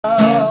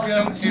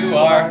Welcome to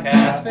our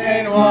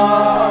Cafe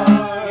Noir.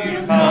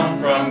 You've come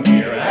from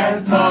near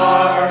and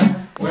far.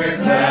 We're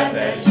glad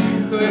that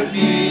you could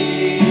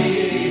be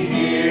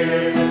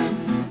here.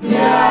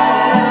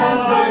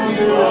 Welcome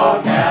to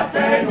our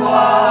Cafe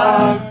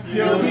Noir.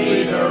 You'll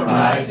meet a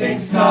rising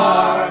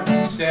star.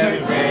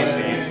 Step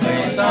racing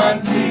flames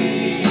on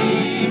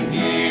team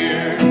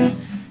here.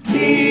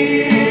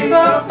 Keep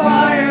the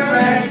fire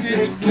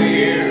exits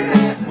clear.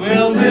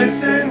 We'll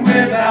listen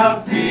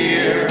without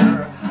fear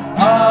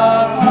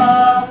of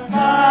a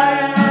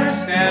fire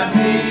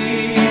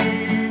stampede.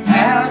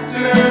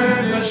 After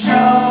the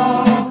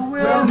show,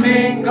 we'll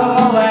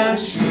mingle and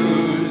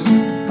schmooze,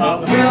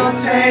 but we'll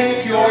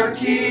take your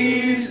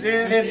keys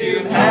if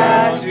you've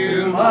had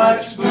too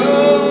much booze.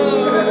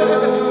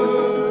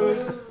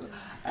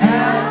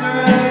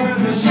 After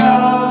the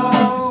show,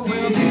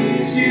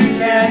 CDs you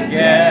can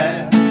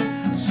get,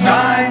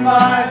 signed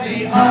by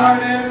the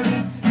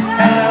artist,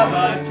 have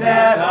a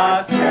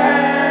tete-a-tete.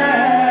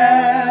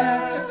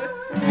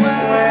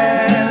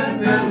 When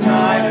this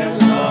night of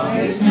song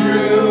is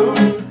through,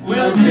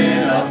 we'll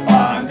bid a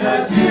fond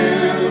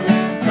adieu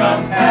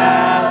from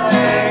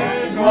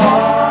Cafe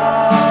Noir.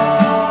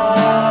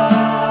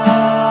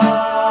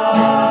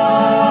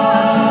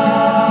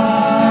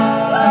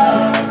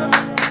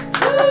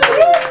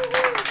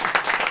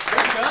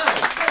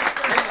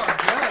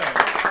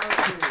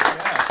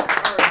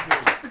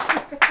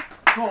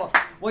 Cool.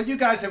 Well, you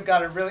guys have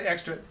got a really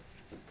extra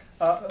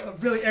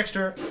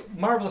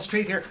marvelous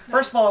treat here.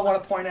 First of all, I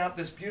want to point out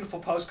this beautiful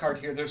postcard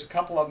here. There's a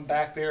couple of them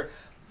back there.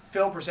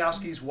 Phil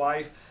Brzezowski's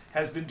wife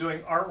has been doing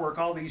artwork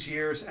all these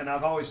years, and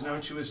I've always known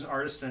she was an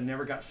artist and I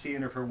never got to see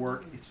any of her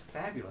work. It's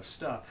fabulous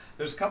stuff.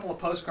 There's a couple of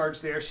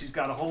postcards there. She's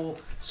got a whole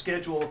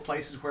schedule of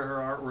places where her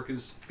artwork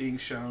is being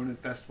shown and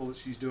festival that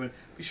she's doing.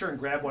 Be sure and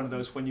grab one of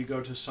those when you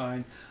go to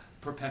sign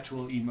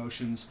Perpetual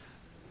Emotions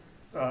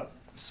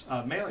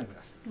mailing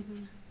list.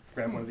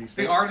 Grab one of these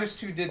things. The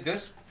artist who did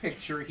this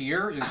picture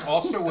here is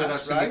also with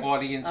us in the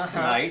audience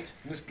tonight.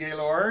 Miss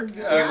Gaylord.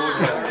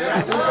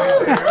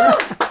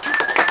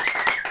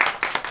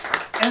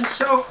 And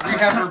so we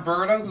have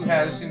Roberta, who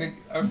has a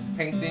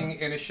painting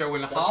in a show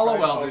in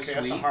Hollowell this week.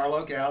 At the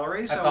Harlow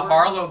Gallery. At the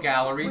Harlow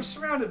Gallery. We're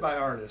surrounded by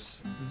artists.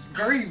 It's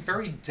very,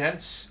 very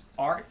dense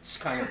arts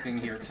kind of thing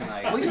here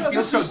tonight. Well, it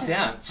feels so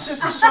dense.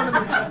 This is sort of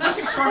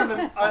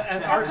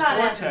an arts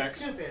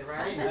vortex. Stupid,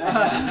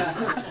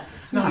 right?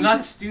 No,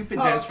 not stupid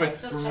dense,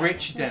 but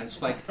rich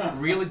dense, like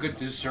really good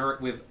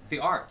dessert with the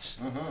arts.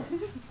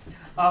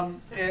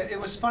 It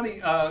was funny.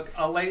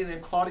 A lady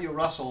named Claudia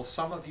Russell.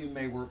 Some of you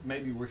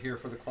maybe were here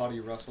for the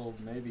Claudia Russell.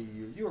 Maybe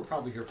you were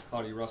probably here for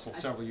Claudia Russell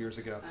several years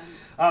ago.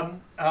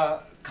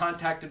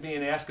 Contacted me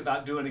and asked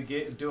about doing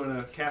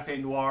a Cafe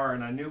Noir,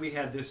 and I knew we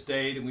had this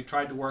date, and we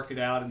tried to work it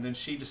out. And then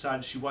she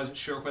decided she wasn't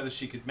sure whether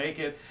she could make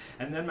it.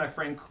 And then my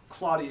friend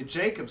Claudia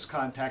Jacobs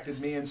contacted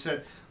me and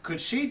said, could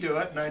she do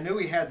it? And I knew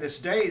we had this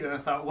date, and I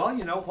thought, well,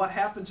 you know, what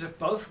happens if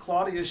both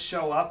Claudias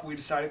show up? We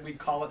decided we'd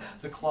call it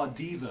the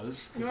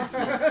Claudivas.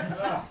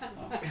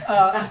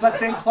 But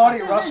then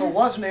Claudia Russell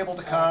wasn't able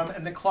to come,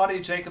 and then Claudia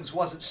Jacobs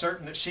wasn't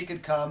certain that she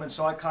could come, and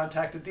so I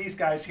contacted these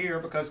guys here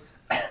because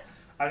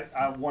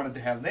I wanted to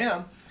have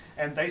them.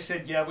 And they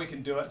said, yeah, we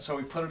can do it. So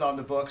we put it on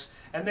the books.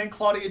 And then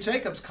Claudia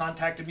Jacobs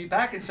contacted me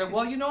back and said,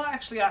 well, you know,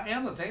 actually, I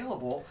am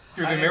available.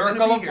 Through the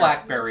miracle of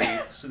Blackberry.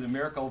 So the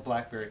miracle of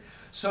Blackberry.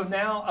 So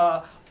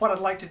now what I'd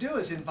like to do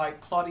is invite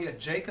Claudia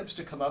Jacobs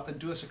to come up and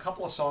do us a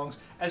couple of songs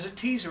as a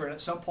teaser. And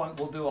at some point,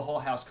 we'll do a whole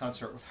house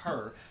concert with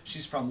her.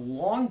 She's from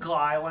Long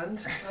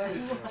Island.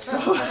 So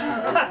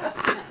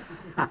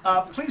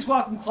please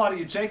welcome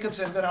Claudia Jacobs,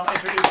 and then I'll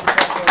introduce her.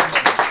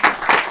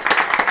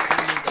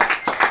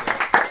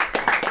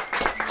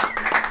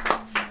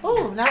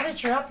 Oh, now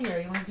that you're up here,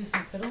 you want to do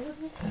some fiddle with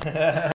me?